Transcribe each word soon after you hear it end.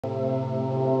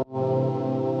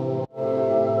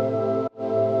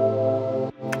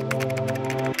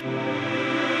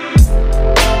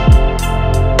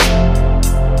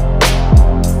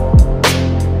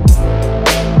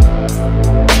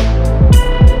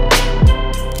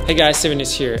Hey guys, Steven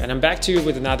is here and I'm back to you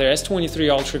with another S23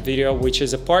 Ultra video, which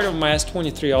is a part of my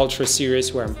S23 Ultra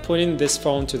series where I'm putting this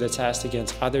phone to the test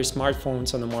against other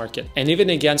smartphones on the market and even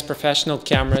against professional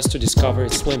cameras to discover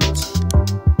its limits.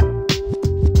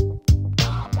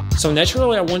 So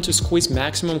naturally I want to squeeze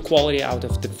maximum quality out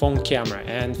of the phone camera,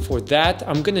 and for that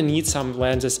I'm gonna need some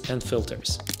lenses and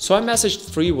filters. So I messaged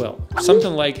Freewell,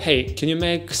 something like, hey, can you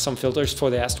make some filters for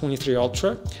the S23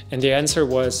 Ultra? And the answer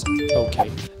was,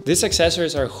 okay. These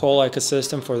accessories are a whole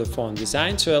ecosystem for the phone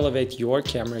designed to elevate your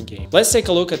camera game. Let's take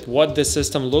a look at what this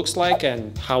system looks like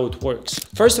and how it works.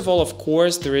 First of all, of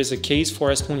course, there is a case for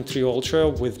S23 Ultra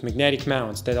with magnetic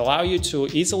mounts that allow you to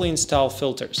easily install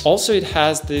filters. Also, it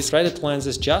has these threaded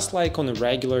lenses just like on a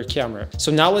regular camera.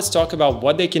 So now let's talk about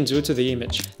what they can do to the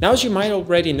image. Now, as you might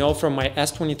already know from my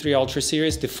S23 Ultra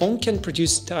series, the phone can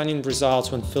produce stunning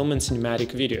results when filming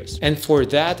cinematic videos. And for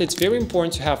that, it's very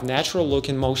important to have natural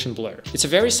looking motion blur. It's a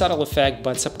very subtle effect,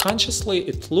 but subconsciously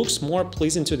it looks more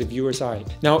pleasing to the viewer's eye.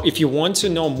 Now, if you want to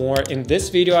know more, in this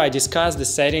video I discuss the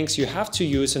settings you have to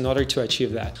use in order to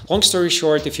achieve that. Long story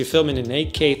short, if you're filming in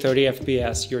 8K 30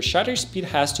 FPS, your shutter speed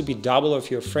has to be double of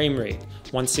your frame rate,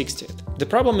 1/60th. The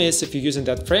problem is, if you're using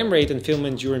that frame rate and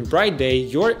filming during bright day,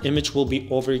 your image will be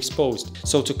overexposed.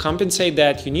 So to compensate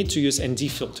that, you need to use ND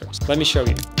filters. Let me show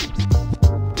you.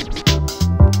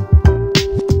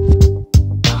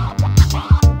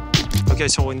 Okay,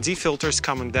 so ND filters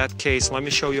come in that case. Let me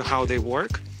show you how they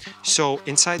work. So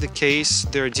inside the case,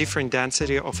 there are different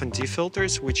density of ND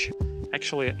filters, which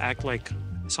actually act like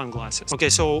sunglasses. Okay,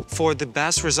 so for the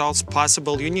best results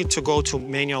possible, you need to go to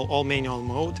all manual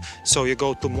mode. So you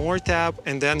go to More tab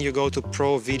and then you go to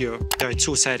Pro Video. There are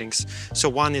two settings. So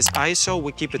one is ISO,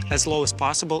 we keep it as low as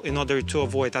possible in order to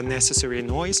avoid unnecessary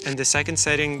noise. And the second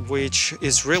setting, which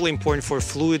is really important for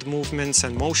fluid movements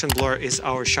and motion blur, is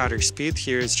our shutter speed.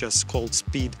 Here it's just called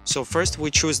speed. So first we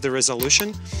choose the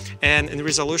resolution, and in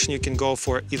resolution you can go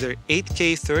for either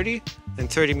 8K 30, and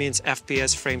 30 means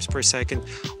FPS frames per second,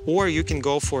 or you can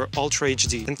go for Ultra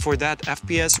HD. And for that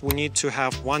FPS, we need to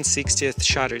have 1/60th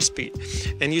shutter speed.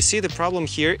 And you see the problem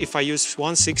here, if I use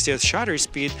 1/60th shutter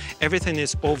speed, everything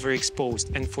is overexposed.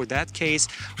 And for that case,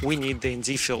 we need the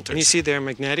ND filter. And you see they're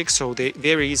magnetic, so they're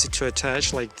very easy to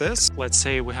attach like this. Let's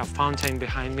say we have fountain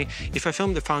behind me. If I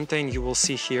film the fountain, you will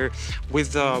see here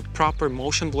with the proper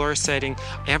motion blur setting,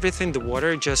 everything, the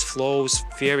water just flows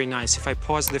very nice. If I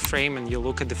pause the frame and you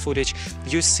look at the footage,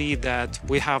 you see that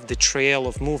we have the trail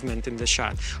of movement in the shot.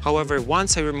 However,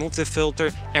 once I remove the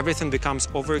filter, everything becomes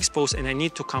overexposed and I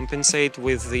need to compensate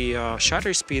with the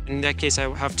shutter speed. In that case, I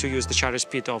have to use the shutter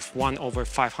speed of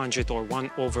 1/500 or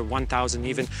 1/1000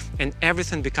 even, and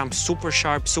everything becomes super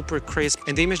sharp, super crisp,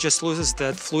 and the image just loses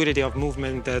that fluidity of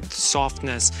movement, that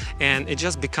softness, and it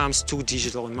just becomes too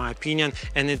digital in my opinion,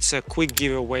 and it's a quick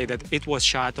giveaway that it was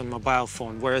shot on mobile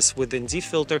phone, whereas with the ND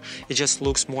filter, it just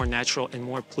looks more natural and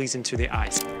more pleasing to the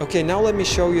eyes. Okay, now let me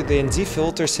show you the ND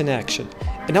filters in action.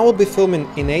 And I will be filming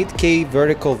in 8K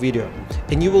vertical video,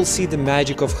 and you will see the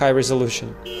magic of high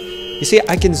resolution. You see,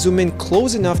 I can zoom in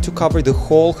close enough to cover the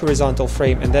whole horizontal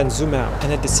frame and then zoom out,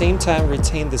 and at the same time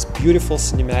retain this beautiful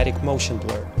cinematic motion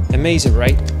blur. Amazing,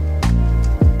 right?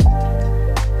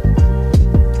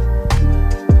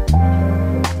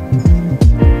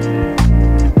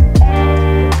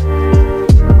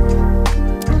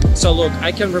 So look,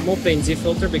 I can remove the ND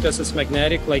filter because it's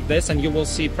magnetic like this, and you will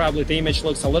see probably the image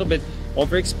looks a little bit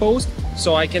overexposed.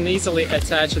 So I can easily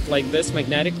attach it like this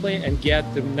magnetically and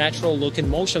get the natural looking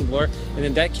motion blur. And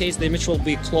in that case, the image will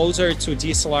be closer to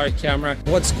DSLR camera.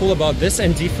 What's cool about this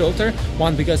ND filter,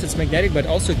 one, because it's magnetic, but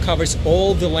also it covers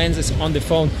all the lenses on the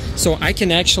phone. So I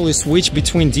can actually switch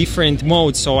between different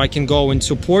modes. So I can go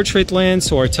into portrait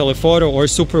lens or telephoto or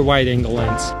super wide angle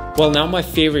lens. Well, now my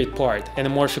favorite part,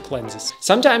 anamorphic lenses.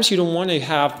 Sometimes you don't want to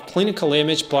have clinical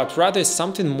image, but rather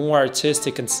something more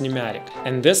artistic and cinematic.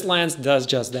 And this lens does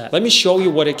just that. Let me show you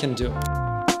what it can do.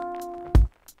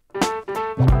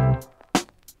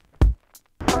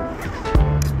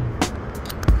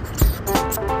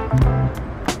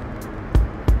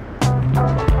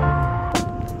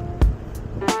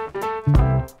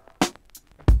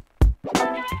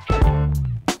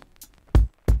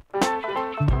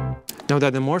 Now the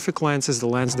anamorphic lens is the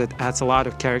lens that adds a lot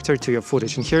of character to your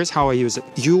footage, and here's how I use it.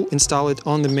 You install it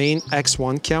on the main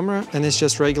X1 camera, and it's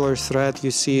just regular thread. You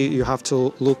see, you have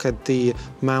to look at the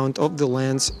mount of the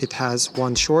lens. It has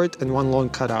one short and one long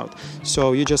cutout.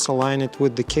 So you just align it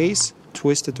with the case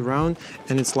twist it around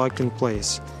and it's locked in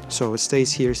place. So it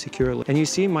stays here securely. And you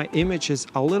see my image is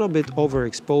a little bit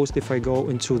overexposed. If I go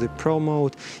into the Pro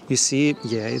mode, you see,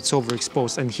 yeah, it's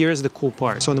overexposed. And here's the cool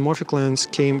part. So Anamorphic lens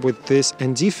came with this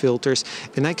ND filters,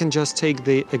 and I can just take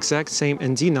the exact same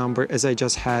ND number as I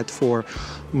just had for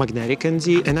magnetic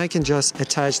ND, and I can just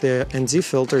attach the ND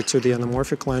filter to the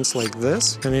Anamorphic lens like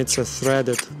this, and it's a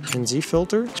threaded ND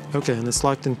filter. Okay, and it's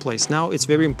locked in place. Now it's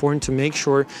very important to make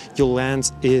sure your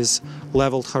lens is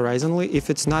leveled horizontally. If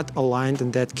it's not aligned,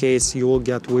 in that case you will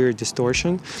get weird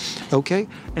distortion. Okay,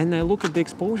 and I look at the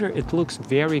exposure, it looks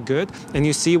very good, and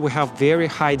you see we have very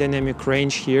high dynamic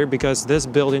range here because this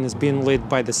building is being lit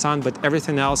by the sun, but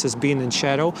everything else is being in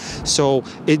shadow, so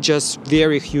it just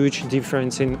very huge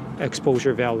difference in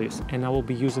exposure values. And I will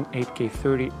be using 8K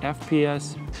 30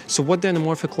 FPS. So what the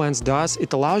Anamorphic lens does,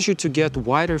 it allows you to get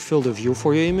wider field of view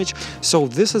for your image. So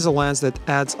this is a lens that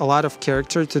adds a lot of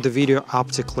character to the video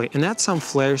optically and adds some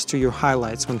flares to your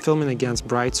highlights when filming against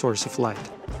bright source of light.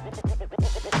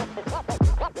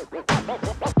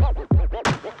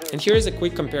 And here is a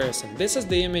quick comparison. This is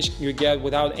the image you get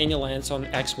without any lens on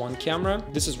X1 camera.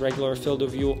 This is regular field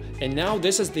of view. And now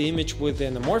this is the image with the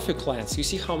Anamorphic lens. You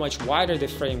see how much wider the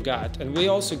frame got. And we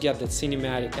also get that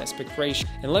cinematic aspect ratio.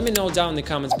 And let me know down in the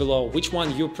comments below which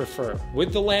one you prefer,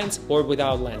 with the lens or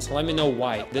without lens. Let me know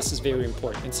why. This is very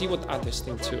important. And see what others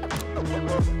think too.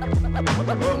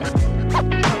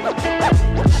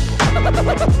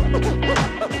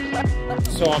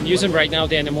 So I'm using right now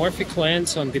the Anamorphic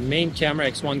lens on the main camera,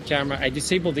 X1 camera. I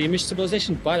disabled the image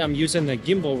stabilization, but I'm using a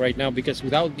gimbal right now because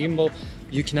without gimbal,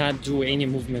 you cannot do any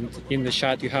movement in the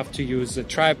shot. You have to use a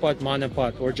tripod,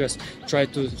 monopod, or just try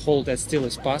to hold as still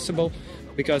as possible,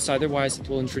 because otherwise it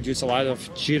will introduce a lot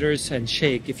of jitters and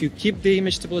shake. If you keep the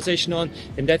image stabilization on,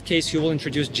 in that case you will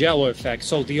introduce jello effect.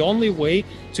 So the only way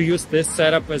to use this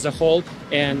setup as a whole,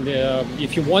 and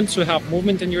if you want to have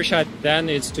movement in your shot, then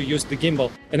it's to use the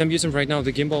gimbal. And I'm using right now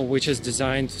the gimbal, which is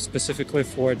designed specifically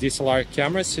for DSLR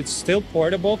cameras. It's still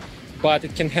portable, but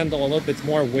it can handle a little bit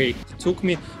more weight. It took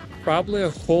me probably a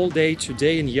whole day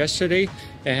today and yesterday,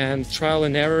 and trial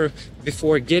and error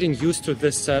before getting used to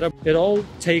this setup. It all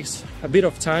takes a bit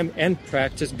of time and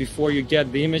practice before you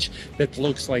get the image that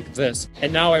looks like this.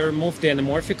 And now I removed the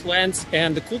Anamorphic lens,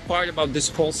 and the cool part about this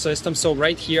whole system, so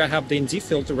right here I have the ND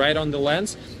filter right on the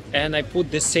lens, and I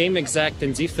put the same exact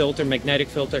ND filter, magnetic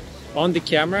filter, on the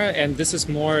camera, and this is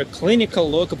more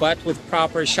clinical look but with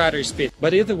proper shutter speed.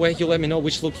 But either way, you let me know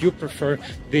which look you prefer,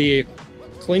 the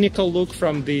clinical look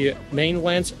from the main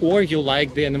lens, or you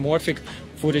like the Anamorphic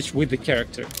footage with the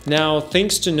character. Now,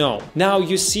 things to know. Now,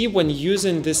 you see when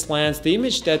using this lens, the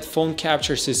image that phone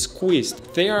captures is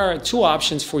squeezed. There are two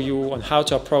options for you on how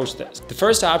to approach this. The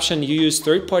first option, you use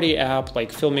third-party app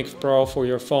like Filmic Pro for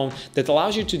your phone that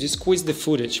allows you to desqueeze the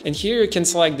footage. And here you can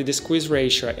select the desqueeze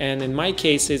ratio, and in my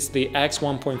case it's the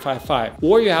X1.55.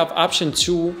 Or you have option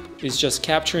 2, is just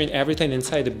capturing everything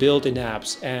inside the built-in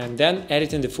apps and then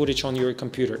editing the footage on your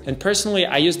computer. And personally,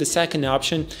 I use the second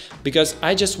option because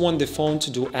I just want the phone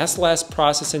to do as less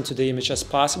processing to the image as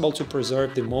possible to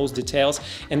preserve the most details,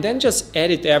 and then just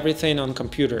edit everything on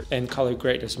computer and color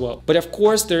grade as well. But of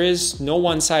course, there is no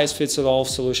one-size-fits-all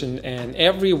solution, and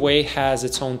every way has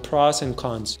its own pros and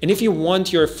cons. And if you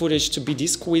want your footage to be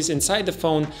desqueezed inside the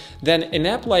phone, then an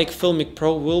app like Filmic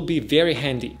Pro will be very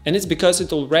handy. And it's because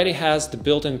it already has the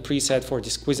built-in preset for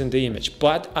desqueezing the image.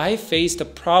 But I faced a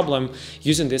problem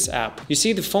using this app. You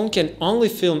see, the phone can only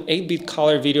film 8-bit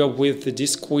color video with the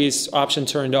desqueeze option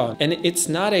turned on, and it's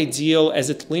not ideal as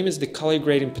it limits the color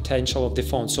grading potential of the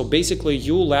phone. So basically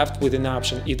you left with an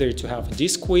option either to have a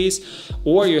desqueeze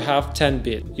or you have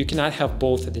 10-bit. You cannot have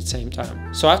both at the same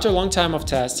time. So after a long time of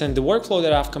testing, the workflow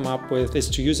that I've come up with is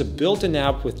to use a built-in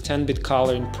app with 10-bit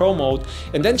color in Pro mode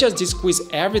and then just desqueeze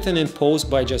everything in post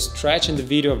by just stretching the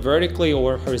video vertically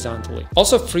or horizontally.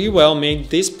 Also, Freewell made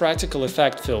these practical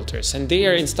effect filters, and they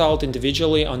are installed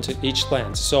individually onto each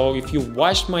lens. So if you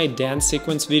watched my dance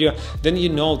sequence video, then you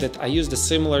know that I used a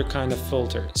similar kind of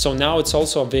filter. So now it's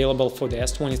also available for the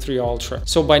S23 Ultra.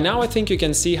 So by now I think you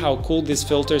can see how cool these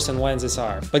filters and lenses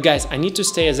are. But guys, I need to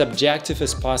stay as objective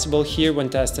as possible here when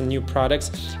testing new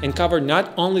products and cover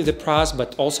not only the pros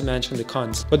but also mention the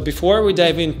cons. But before we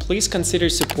dive in, please consider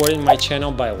supporting my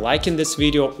channel by liking this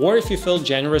video, or if you feel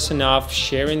generous enough,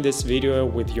 sharing sharing this video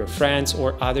with your friends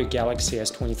or other Galaxy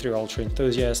S23 Ultra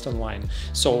enthusiasts online.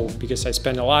 So, because I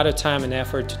spend a lot of time and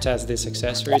effort to test these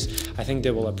accessories, I think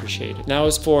they will appreciate it. Now,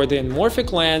 as for the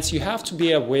anamorphic lens, you have to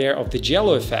be aware of the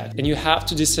jello effect, and you have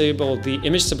to disable the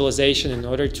image stabilization in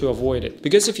order to avoid it.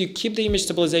 Because if you keep the image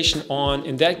stabilization on,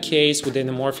 in that case with the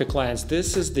anamorphic lens,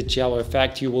 this is the jello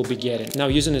effect you will be getting. Now,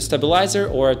 using a stabilizer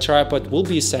or a tripod will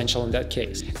be essential in that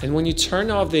case. And when you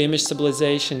turn off the image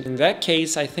stabilization, in that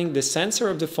case, I think the sensor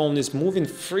of the phone is moving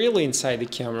freely inside the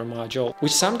camera module,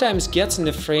 which sometimes gets in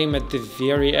the frame at the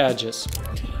very edges.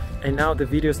 And now the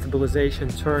video stabilization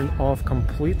turned off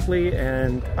completely,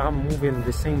 and I'm moving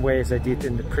the same way as I did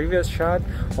in the previous shot.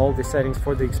 All the settings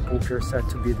for the exposure are set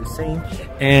to be the same.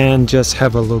 And just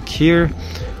have a look here.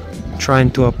 Trying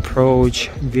to approach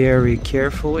very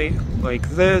carefully like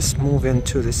this, moving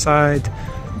to the side,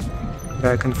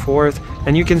 back and forth.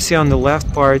 And you can see on the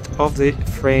left part of the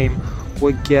frame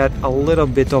we get a little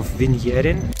bit of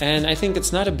vignetting. And I think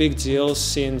it's not a big deal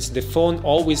since the phone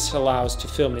always allows to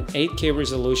film in 8K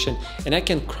resolution, and I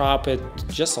can crop it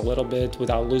just a little bit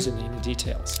without losing any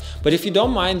details. But if you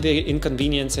don't mind the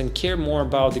inconvenience and care more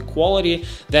about the quality,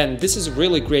 then this is a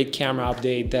really great camera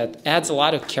update that adds a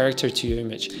lot of character to your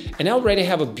image. And I already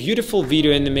have a beautiful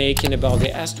video in the making about the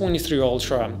S23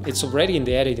 Ultra. It's already in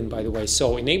the editing, by the way,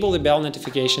 so enable the bell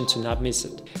notification to not miss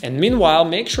it. And meanwhile,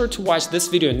 make sure to watch this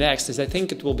video next, as I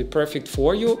think it will be perfect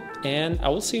for you, and I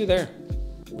will see you there.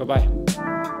 Bye-bye.